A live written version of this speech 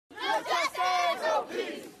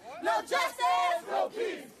justice, no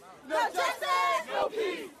peace. No justice, no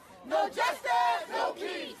peace. No justice, no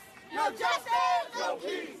peace. No justice, no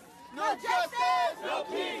peace. No justice, no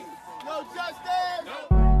peace. No justice, no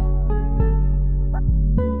peace.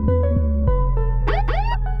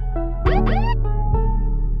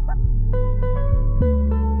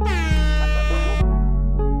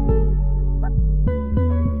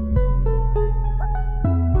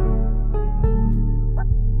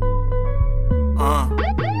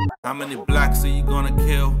 How many blacks are you gonna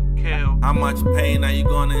kill? How much pain are you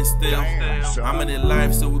gonna instill? How many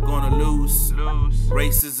lives are we gonna lose?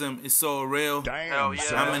 Racism is so real.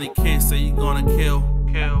 How many kids are you gonna kill?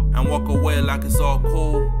 And walk away like it's all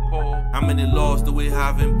cool? How many laws do we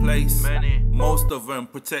have in place? Most of them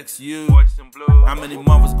protects you. How many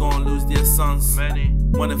mothers gonna lose their sons?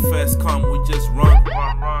 When it first come, we just run.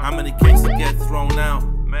 How many cases get thrown out?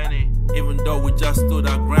 Even though we just stood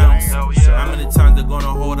our grounds. How many times they're gonna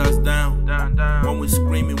hold us down? When we're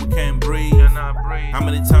screaming we can't breathe. How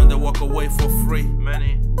many times they walk away for free?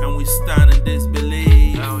 And we stand in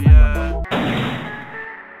disbelief.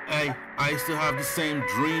 Hey, I used to have the same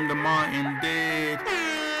dream that Martin did.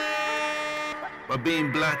 But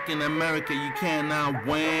being black in America, you cannot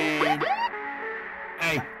win.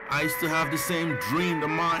 Hey, I used to have the same dream that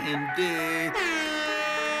Martin did.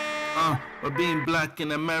 But being black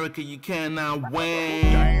in America, you cannot win.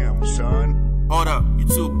 Damn, son. Hold up, you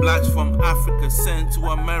two blacks from Africa sent to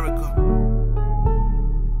America.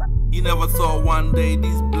 You never thought one day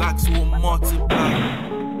these blacks will multiply.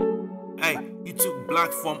 Hey, you two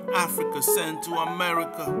blacks from Africa sent to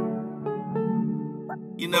America.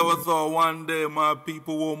 You never thought one day my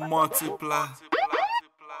people will multiply.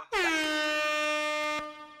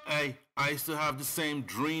 Hey, I used to have the same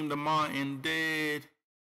dream that Martin did.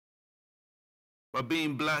 But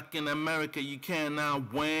being black in America, you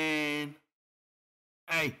cannot win.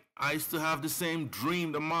 Hey, I used to have the same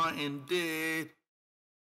dream that Martin did.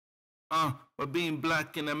 But being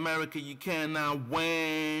black in America, you cannot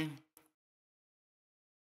win.